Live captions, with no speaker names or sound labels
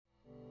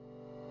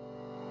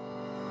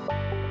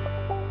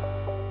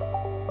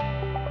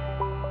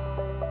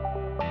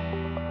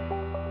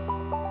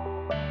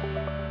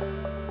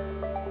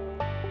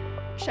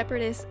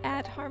Shepherdess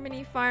at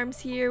Harmony Farms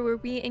here, where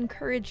we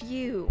encourage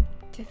you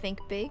to think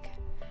big,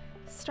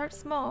 start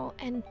small,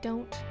 and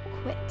don't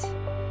quit.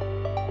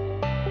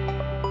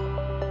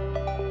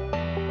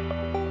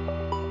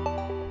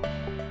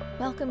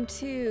 Welcome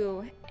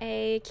to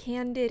a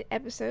candid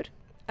episode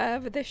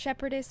of the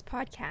Shepherdess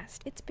podcast.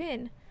 It's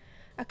been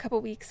a couple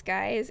weeks,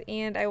 guys,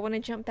 and I want to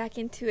jump back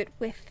into it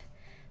with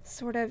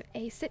sort of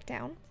a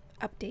sit-down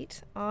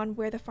update on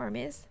where the farm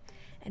is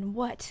and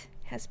what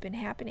has been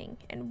happening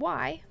and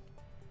why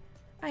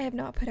I have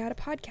not put out a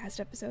podcast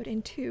episode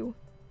in 2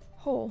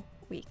 whole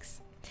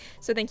weeks.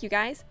 So thank you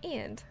guys,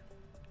 and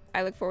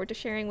I look forward to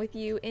sharing with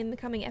you in the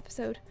coming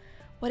episode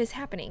what is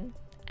happening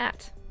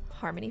at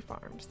Harmony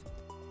Farms.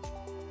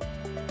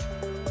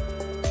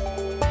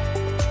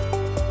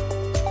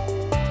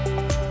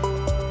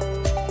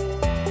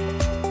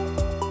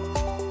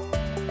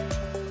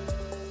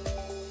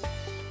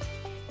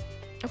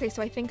 Okay,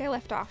 so I think I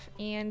left off,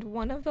 and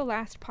one of the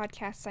last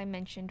podcasts I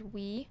mentioned,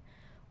 we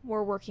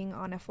were working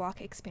on a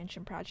flock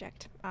expansion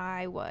project.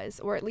 I was,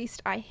 or at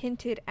least I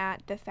hinted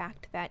at the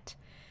fact that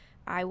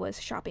I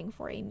was shopping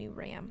for a new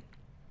ram.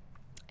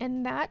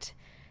 And that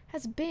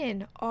has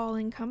been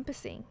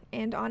all-encompassing,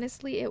 and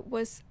honestly, it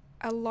was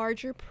a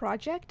larger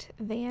project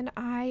than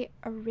I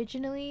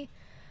originally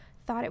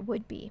thought it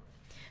would be.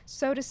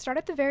 So to start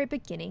at the very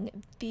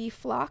beginning, the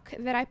flock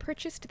that I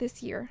purchased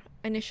this year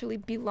initially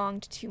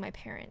belonged to my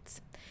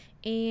parents,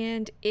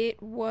 and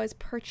it was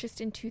purchased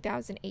in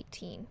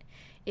 2018.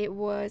 It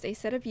was a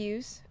set of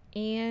ewes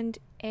and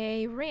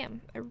a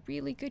ram, a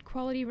really good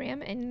quality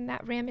ram, and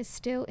that ram is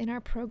still in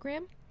our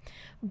program.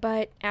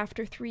 But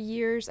after 3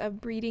 years of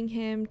breeding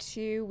him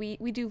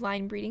we do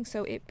line breeding,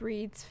 so it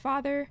breeds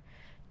father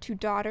to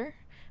daughter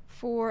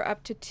for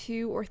up to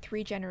 2 or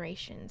 3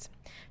 generations.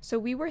 So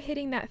we were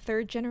hitting that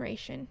 3rd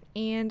generation,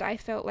 and I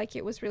felt like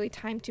it was really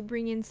time to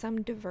bring in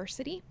some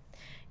diversity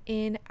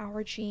in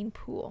our gene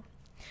pool.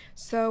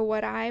 So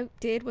what I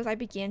did was I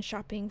began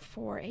shopping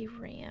for a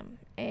ram,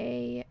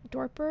 a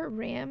Dorper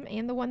ram,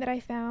 and the one that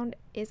I found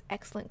is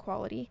excellent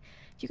quality.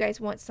 If you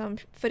guys want some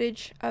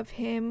footage of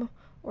him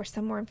or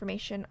some more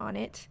information on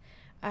it,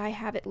 I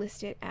have it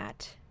listed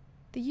at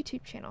the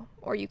YouTube channel,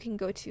 or you can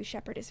go to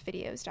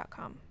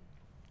shepherdessvideos.com.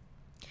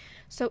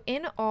 So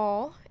in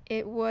all,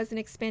 it was an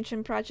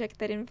expansion project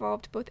that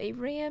involved both a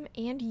ram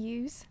and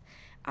ewes.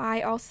 I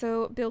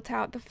also built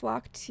out the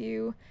flock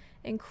to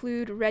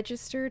include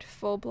registered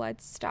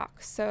full-blood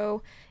stock,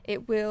 so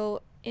it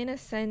will, in a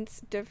sense,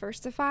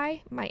 diversify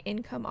my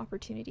income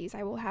opportunities.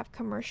 I will have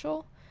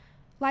commercial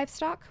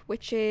livestock,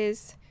 which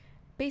is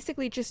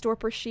basically just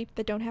Dorper sheep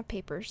that don't have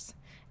papers,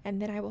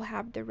 and then I will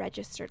have the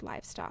registered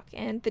livestock.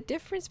 And the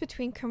difference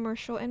between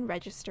commercial and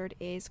registered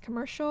is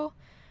commercial,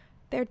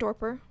 they're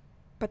Dorper,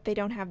 but they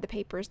don't have the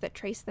papers that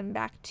trace them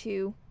back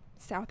to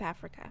South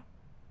Africa,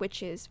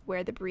 which is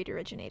where the breed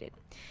originated.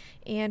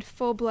 And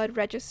full-blood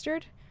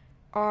registered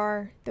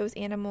are those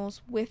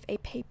animals with a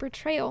paper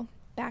trail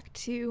back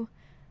to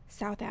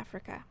South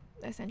Africa,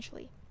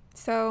 essentially.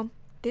 So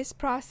this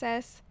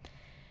process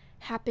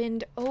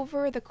happened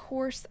over the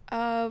course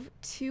of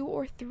 2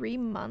 or 3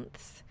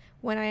 months.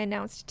 When I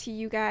announced to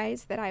you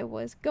guys that I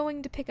was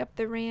going to pick up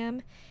the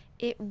ram,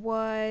 it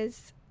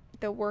was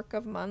the work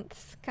of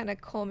months kind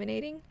of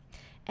culminating,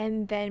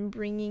 and then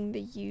bringing the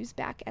ewes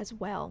back as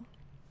well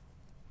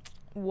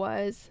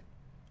was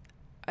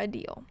a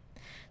deal.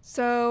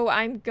 So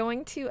I'm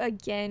going to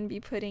again be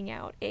putting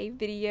out a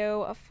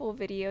full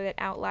video that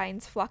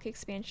outlines flock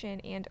expansion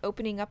and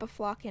opening up a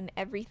flock and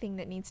everything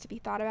that needs to be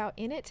thought about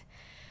in it.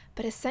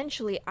 But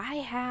essentially, I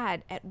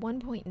had at one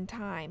point in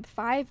time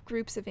 5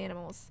 groups of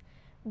animals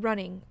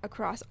running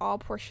across all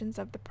portions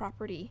of the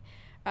property,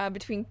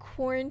 between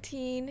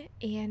quarantine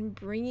and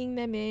bringing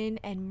them in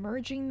and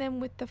merging them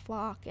with the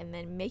flock, and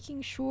then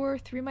making sure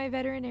through my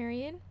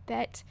veterinarian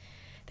that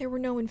there were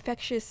no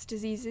infectious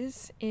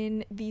diseases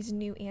in these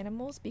new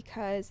animals,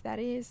 because that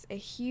is a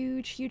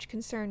huge, huge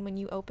concern when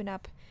you open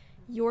up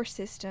your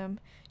system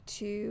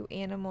to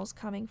animals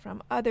coming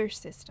from other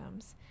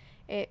systems.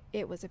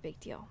 It was a big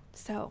deal.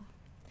 So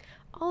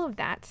all of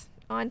that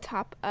on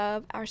top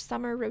of our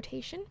summer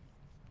rotation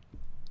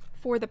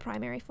for the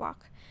primary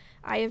flock.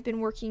 I have been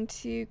working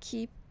to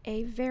keep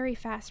a very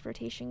fast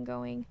rotation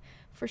going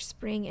for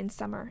spring and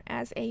summer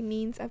as a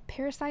means of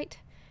parasite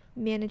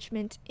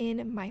management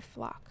in my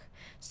flock.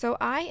 So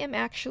I am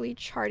actually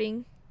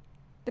charting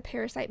the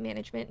parasite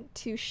management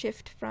to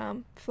shift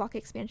from flock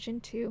expansion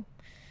to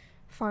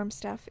farm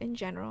stuff in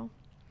general.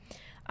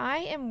 I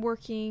am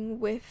working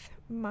with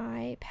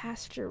my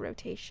pasture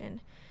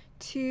rotation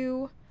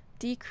to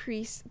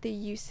decrease the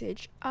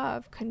usage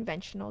of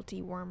conventional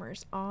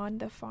dewormers on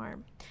the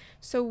farm.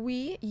 So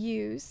we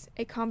use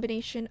a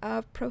combination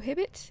of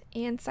Prohibit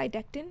and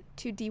Cydectin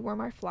to deworm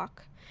our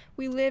flock.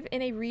 We live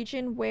in a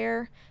region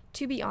where,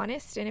 to be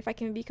honest, and if I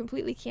can be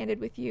completely candid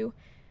with you,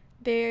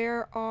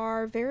 there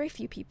are very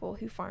few people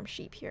who farm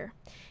sheep here.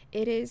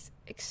 It is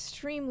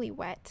extremely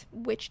wet,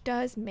 which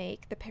does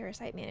make the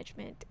parasite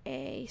management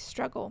a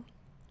struggle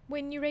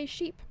when you raise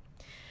sheep.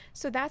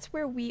 So that's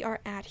where we are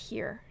at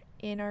here.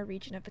 in our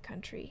region of the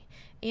country.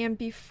 And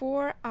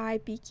before I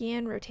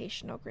began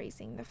rotational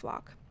grazing the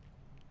flock,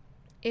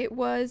 it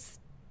was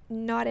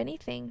not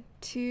anything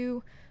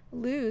to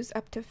lose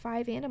up to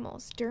 5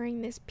 animals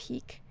during this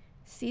peak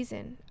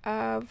season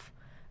of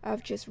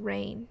just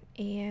rain,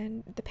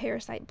 and the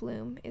parasite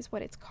bloom is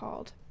what it's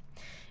called.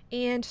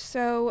 And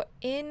so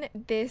in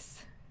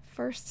this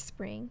first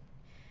spring,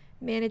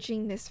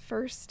 managing this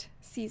first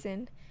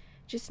season,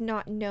 just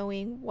not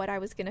knowing what I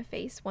was going to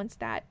face once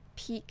that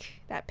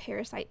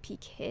parasite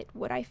peak hit,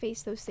 would I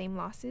face those same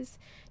losses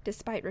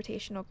despite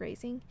rotational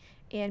grazing,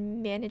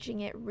 and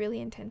managing it really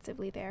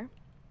intensively there?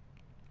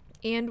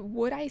 And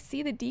would I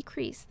see the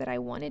decrease that I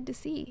wanted to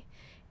see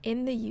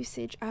in the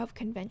usage of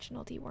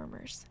conventional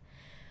dewormers?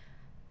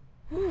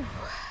 Whew.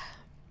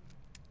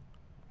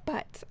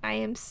 But I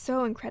am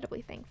so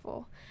incredibly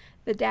thankful.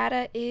 The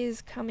data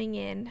is coming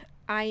in.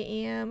 I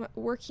am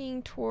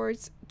working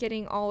towards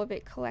getting all of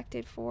it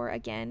collected for,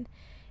 again,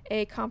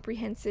 a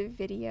comprehensive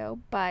video,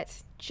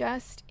 but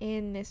just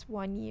in this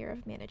 1 year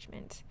of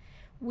management,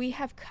 we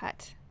have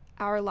cut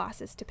our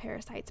losses to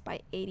parasites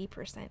by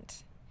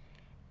 80%.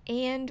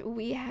 And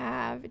we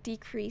have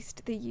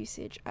decreased the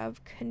usage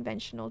of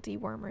conventional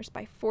dewormers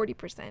by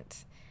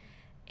 40%.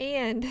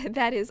 And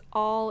that is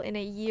all in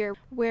a year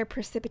where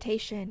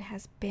precipitation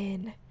has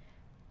been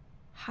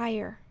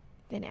higher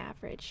than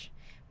average.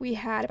 We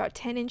had about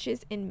 10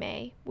 inches in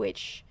May,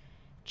 which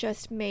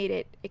just made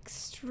it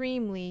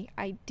extremely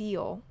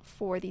ideal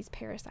for these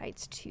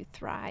parasites to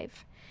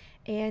thrive.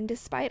 And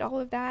despite all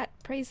of that,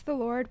 praise the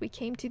Lord, we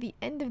came to the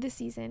end of the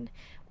season.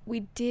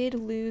 We did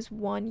lose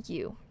 1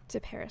 ewe to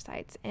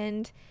parasites,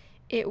 and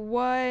it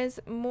was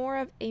more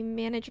of a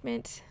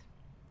management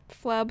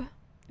flub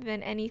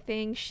than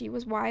anything. She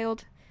was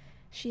wild.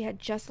 She had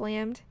just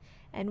lambed,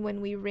 and when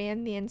we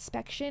ran the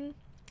inspection,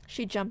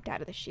 she jumped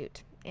out of the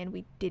chute, and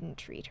we didn't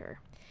treat her.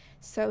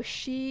 So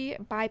she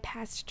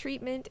bypassed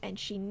treatment, and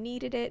she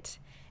needed it,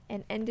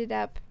 and ended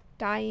up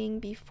dying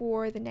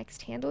before the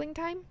next handling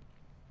time.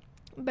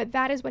 But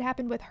that is what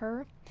happened with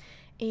her,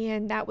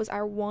 and that was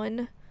our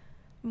one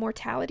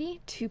mortality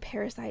to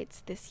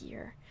parasites this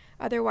year.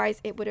 Otherwise,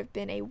 it would have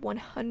been a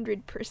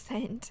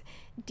 100%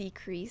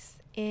 decrease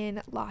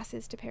in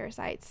losses to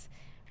parasites,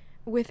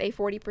 with a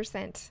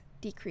 40%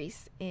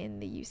 decrease in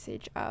the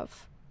usage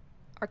of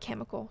our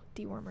chemical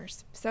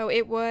dewormers. So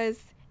it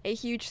was a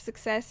huge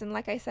success, and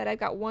like I said, I've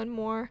got 1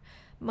 more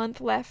month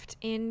left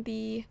in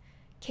the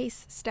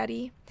case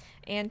study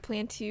and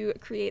plan to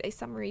create a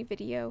summary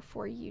video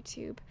for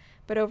YouTube.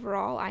 But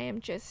overall, I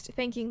am just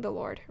thanking the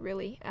Lord,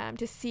 really,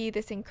 to see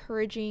this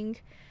encouraging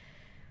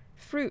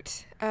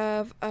fruit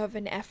of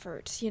an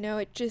effort. You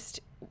know,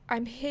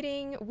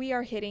 we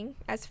are hitting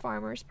as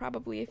farmers.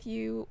 Probably if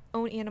you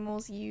own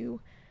animals,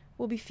 you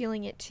will be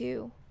feeling it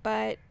too,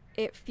 but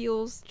it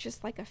feels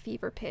just like a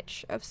fever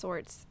pitch of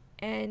sorts.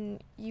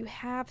 And you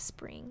have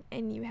spring,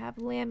 and you have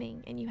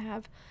lambing, and you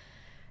have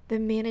the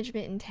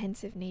management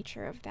intensive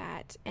nature of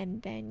that,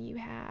 and then you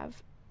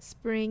have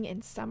spring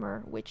and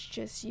summer, which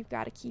just, you've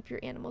got to keep your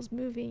animals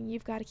moving,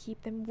 you've got to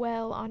keep them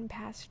well on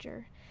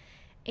pasture.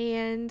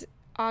 And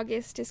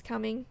August is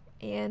coming,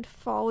 and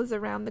fall is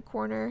around the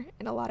corner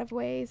in a lot of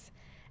ways,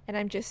 and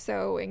I'm just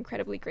so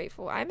incredibly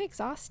grateful. I'm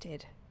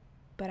exhausted,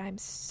 but I'm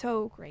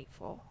so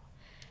grateful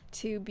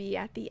to be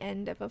at the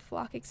end of a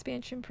flock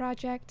expansion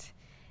project,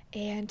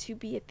 and to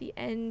be at the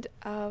end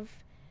of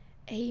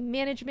a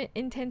management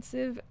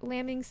intensive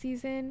lambing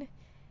season.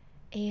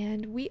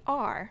 And we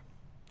are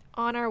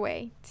on our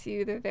way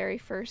to the very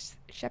first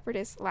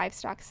Shepherdess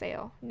livestock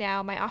sale.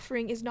 Now, my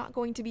offering is not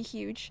going to be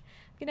huge.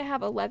 I'm going to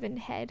have 11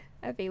 head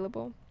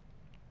available,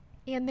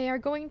 and they are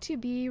going to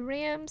be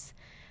rams.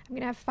 I'm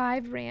going to have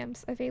 5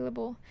 rams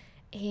available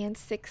and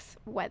 6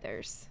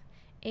 wethers.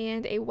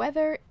 And a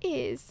wether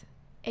is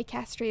a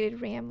castrated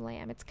ram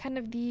lamb. It's kind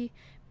of the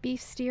beef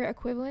steer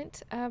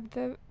equivalent of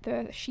the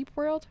sheep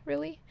world,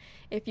 really,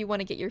 if you want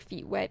to get your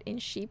feet wet in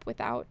sheep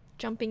without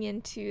jumping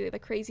into the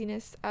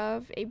craziness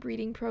of a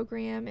breeding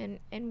program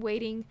and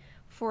waiting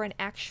for an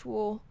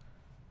actual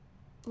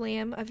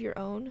lamb of your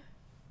own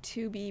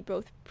to be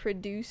both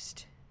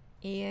produced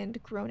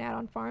and grown out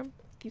on farm.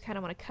 If you kind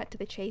of want to cut to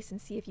the chase and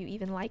see if you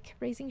even like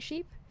raising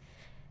sheep,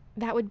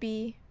 that would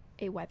be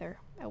a wether.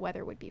 A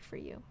wether would be for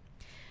you.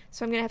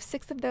 So I'm going to have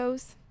 6 of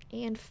those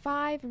and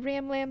 5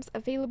 ram lambs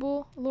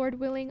available, Lord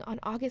willing, on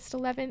August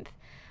 11th.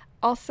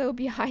 Also,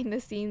 behind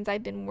the scenes,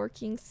 I've been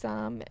working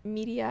some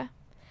media.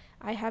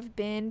 I have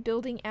been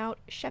building out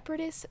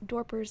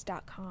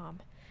shepherdessdorpers.com,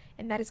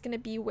 and that is going to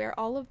be where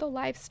all of the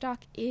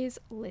livestock is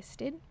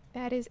listed.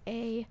 That is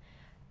a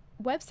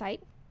website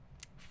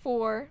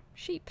for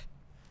sheep,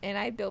 and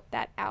I built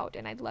that out,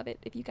 and I'd love it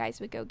if you guys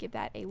would go give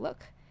that a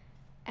look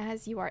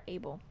as you are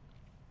able.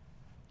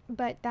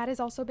 But that has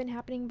also been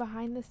happening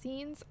behind the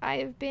scenes.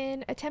 I've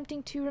been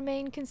attempting to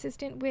remain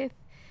consistent with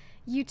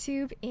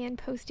YouTube and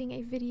posting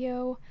a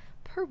video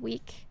per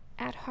week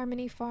at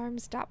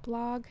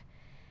harmonyfarms.blog.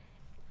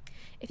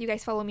 If you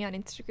guys follow me on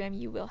Instagram,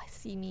 you will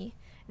see me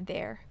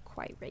there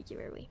quite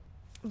regularly.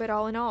 But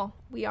all in all,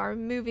 we are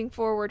moving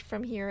forward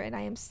from here, and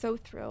I am so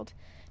thrilled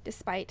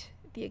despite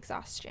the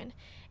exhaustion.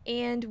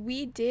 And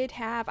I did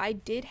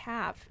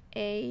have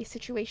a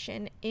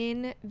situation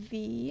in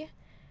the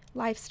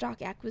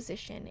livestock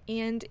acquisition.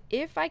 And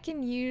if I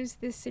can use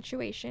this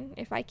situation,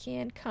 if I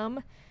can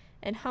come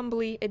and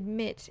humbly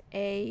admit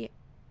a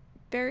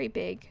very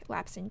big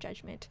lapse in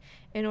judgment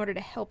in order to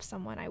help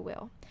someone, I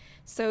will.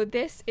 So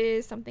this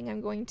is something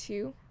I'm going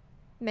to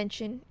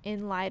mention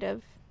in light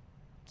of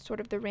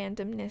sort of the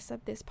randomness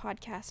of this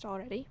podcast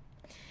already.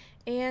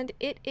 And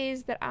it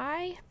is that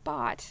I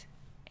bought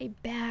a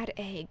bad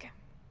egg.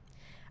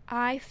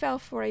 I fell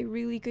for a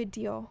really good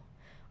deal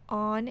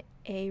on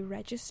a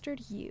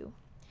registered ewe.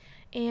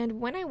 And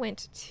when I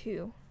went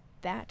to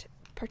that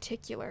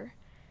particular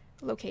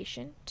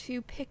location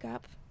to pick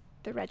up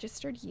the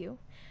registered ewe,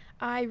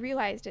 I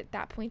realized at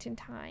that point in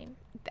time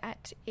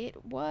that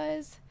it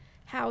was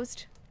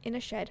housed in a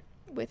shed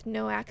with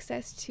no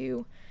access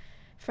to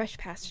fresh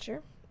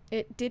pasture.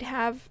 It did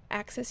have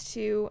access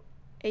to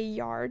a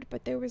yard,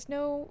 but there was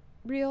no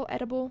real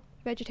edible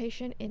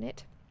vegetation in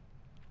it.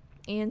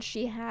 And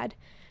she had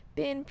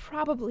been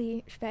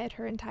probably fed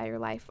her entire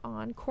life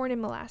on corn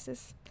and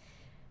molasses.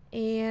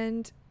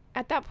 And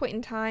at that point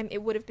in time,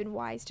 it would have been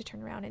wise to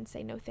turn around and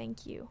say no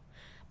thank you.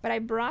 But I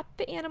brought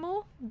the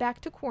animal back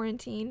to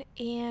quarantine,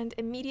 and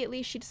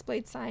immediately she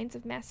displayed signs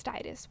of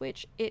mastitis,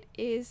 which it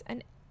is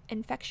an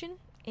infection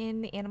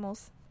in the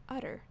animal's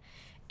udder.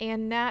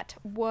 And that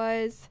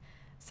was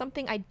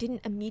something I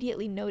didn't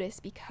immediately notice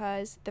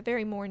because the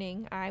very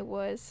morning I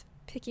was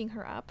picking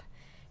her up,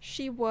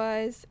 she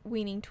was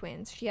weaning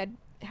twins. She had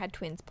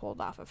twins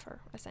pulled off of her,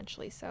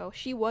 essentially. So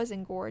she was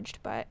engorged,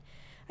 but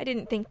I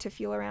didn't think to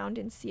feel around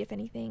and see if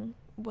anything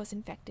was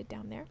infected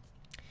down there.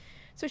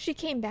 So she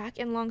came back,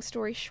 and long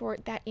story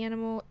short, that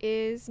animal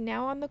is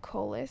now on the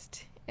cull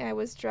list. I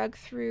was dragged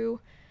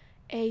through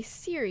a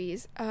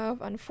series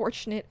of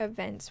unfortunate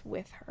events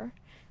with her.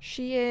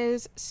 She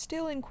is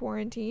still in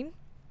quarantine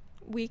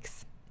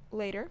weeks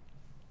later,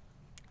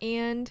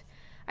 and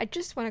I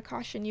just want to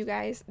caution you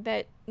guys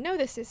that know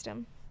the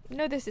system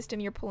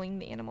you're pulling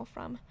the animal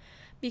from,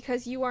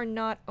 because you are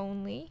not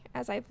only,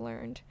 as I've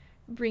learned,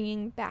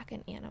 bringing back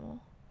an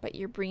animal, but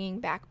you're bringing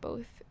back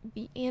both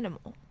the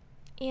animal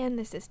and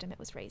the system it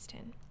was raised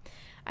in.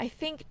 I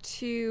think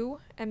to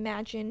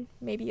imagine,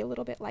 maybe a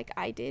little bit like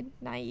I did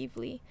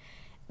naively,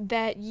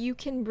 that you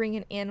can bring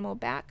an animal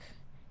back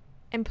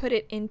and put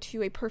it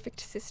into a perfect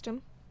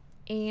system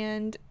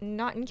and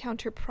not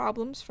encounter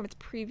problems from its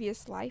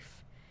previous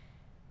life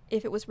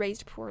if it was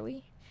raised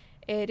poorly.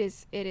 It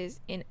is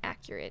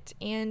inaccurate.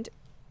 And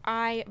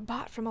I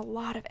bought from a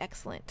lot of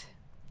excellent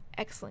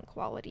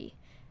quality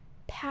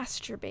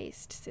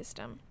pasture-based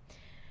system,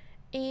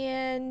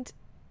 and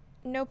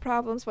no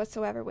problems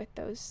whatsoever with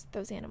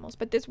those animals.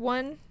 But this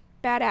one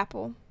bad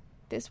apple,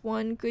 this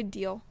one good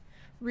deal,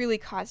 really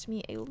caused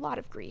me a lot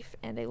of grief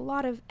and a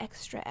lot of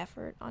extra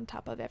effort on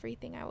top of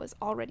everything I was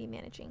already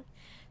managing.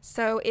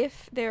 So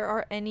if there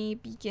are any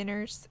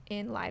beginners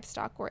in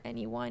livestock or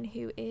anyone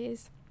who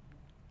is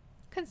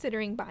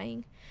considering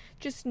buying,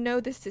 just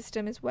know the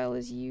system as well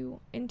as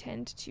you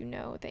intend to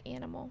know the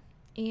animal,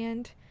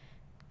 and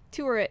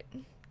tour it.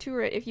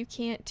 If you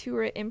can't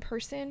tour it in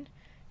person,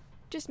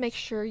 just make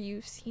sure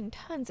you've seen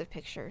tons of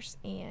pictures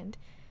and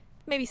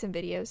maybe some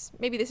videos.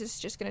 Maybe this is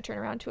just going to turn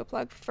around to a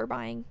plug for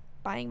buying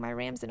my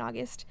rams in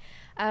August,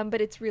 but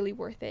it's really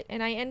worth it.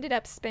 And I ended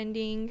up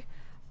spending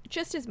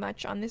just as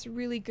much on this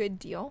really good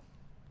deal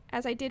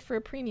as I did for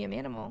a premium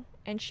animal,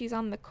 and she's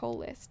on the cull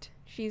list.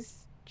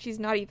 She's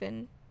not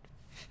even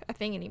a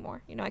thing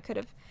anymore. I could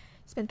have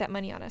spent that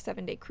money on a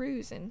 7-day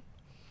cruise and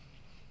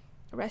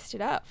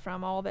rested up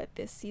from all that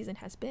this season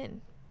has been.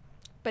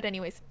 But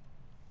anyways,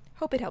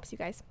 hope it helps you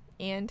guys,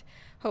 and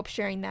hope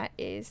sharing that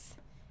is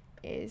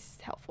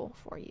helpful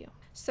for you.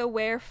 So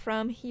where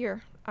from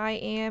here? I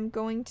am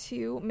going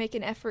to make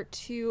an effort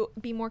to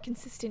be more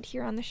consistent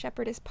here on the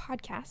Shepherdess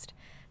podcast.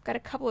 I've got a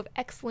couple of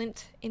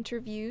excellent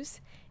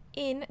interviews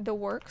in the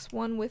works,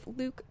 one with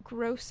Luke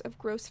Gross of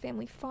Gross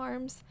Family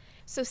Farms,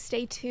 so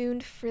stay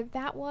tuned for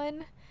that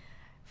one.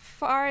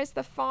 Far as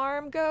the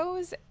farm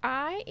goes,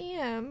 I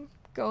am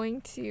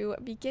going to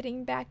be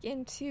getting back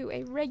into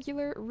a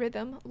regular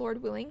rhythm,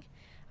 Lord willing.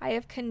 I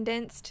have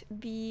condensed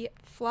the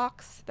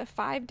flocks, the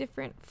 5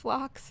 different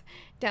flocks,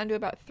 down to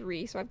about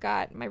 3. So I've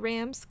got my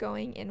rams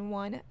going in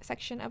one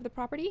section of the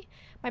property,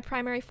 my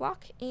primary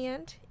flock,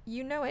 and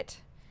you know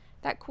it,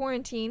 that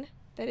quarantine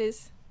that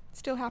is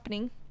still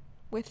happening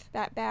with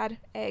that bad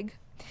egg.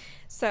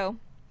 So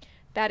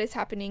that is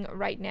happening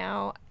right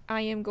now.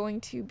 I am going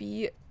to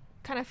be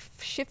kind of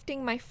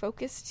shifting my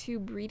focus to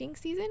breeding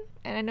season,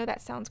 and I know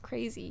that sounds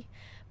crazy,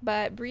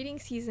 but breeding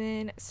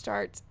season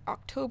starts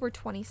October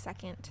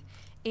 22nd,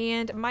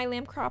 and my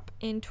lamb crop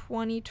in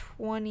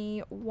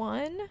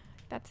 2021,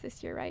 that's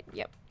this year, right?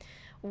 Yep,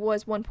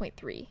 was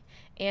 1.3,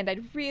 and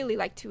I'd really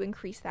like to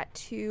increase that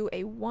to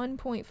a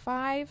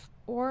 1.5,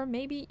 or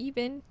maybe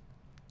even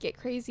get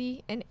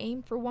crazy and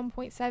aim for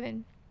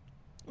 1.7,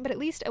 but at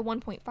least a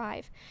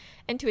 1.5.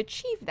 And to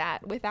achieve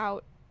that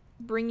without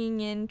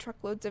bringing in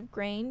truckloads of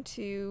grain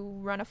to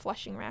run a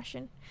flushing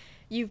ration,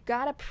 you've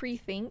got to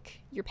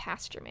pre-think your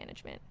pasture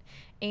management.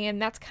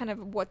 And that's kind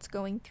of what's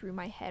going through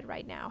my head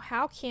right now.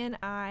 How can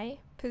I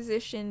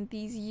position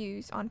these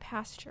ewes on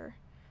pasture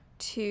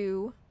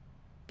to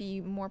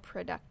be more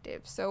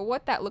productive? So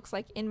what that looks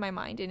like in my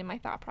mind and in my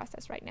thought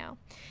process right now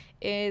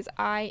is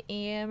I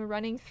am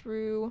running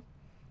through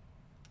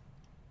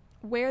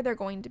where they're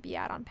going to be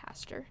at on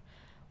pasture,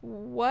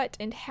 what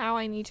and how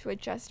I need to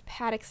adjust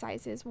paddock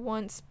sizes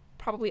once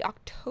probably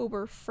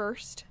October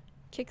 1st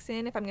kicks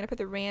in. If I'm going to put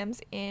the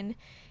rams in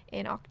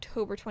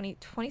October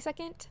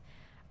 22nd,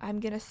 I'm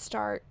going to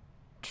start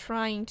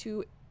trying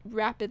to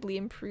rapidly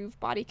improve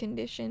body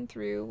condition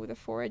through the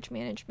forage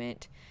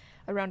management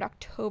around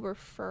October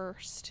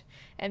 1st,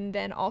 and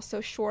then also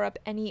shore up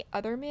any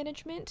other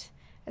management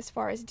as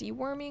far as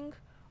deworming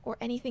or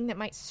anything that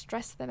might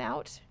stress them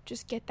out.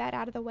 Just get that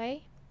out of the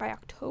way by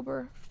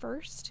October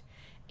 1st,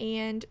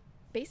 and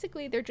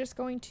basically they're just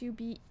going to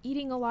be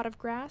eating a lot of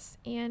grass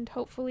and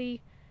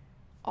hopefully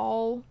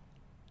all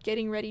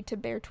getting ready to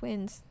bear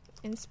twins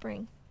in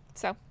spring.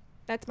 So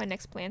that's my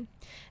next plan,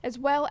 as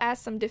well as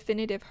some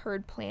definitive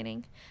herd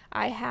planning.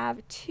 I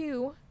have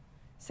 2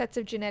 sets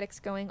of genetics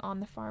going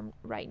on the farm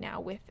right now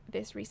with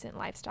this recent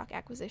livestock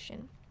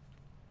acquisition.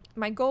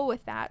 My goal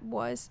with that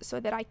was so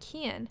that I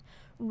can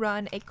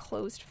run a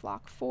closed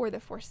flock for the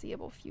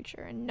foreseeable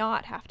future and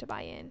not have to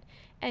buy in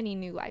any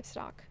new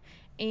livestock.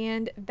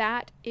 And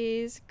that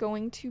is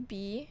going to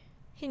be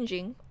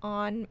hinging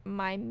on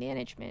my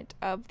management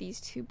of these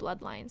 2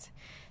 bloodlines.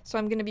 So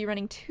I'm going to be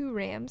running 2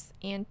 rams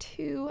and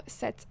 2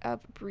 sets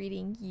of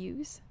breeding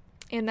ewes.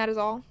 And that is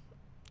all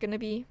going to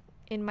be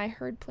in my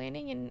herd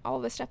planning and all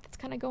the stuff that's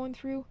kind of going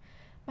through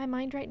my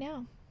mind right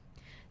now.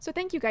 So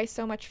thank you guys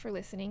so much for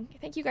listening.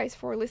 Thank you guys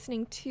for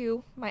listening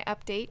to my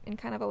update and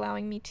kind of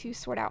allowing me to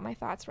sort out my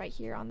thoughts right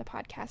here on the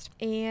podcast.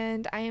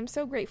 And I am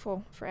so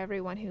grateful for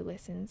everyone who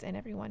listens and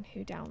everyone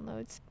who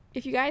downloads.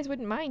 If you guys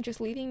wouldn't mind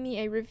just leaving me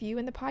a review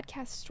in the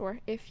podcast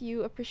store. If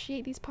you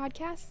appreciate these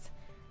podcasts,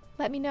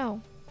 let me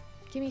know.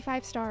 Give me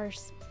 5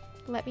 stars.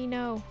 Let me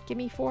know. Give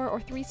me 4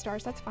 or 3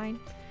 stars. That's fine.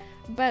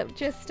 But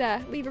just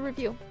leave a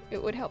review.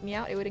 It would help me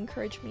out. It would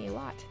encourage me a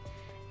lot.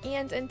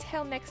 And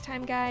until next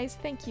time, guys,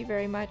 thank you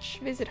very much.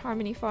 Visit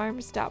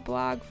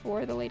harmonyfarms.blog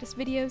for the latest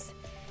videos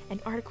and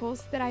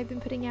articles that I've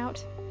been putting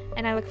out.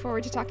 And I look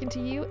forward to talking to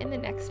you in the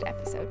next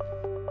episode.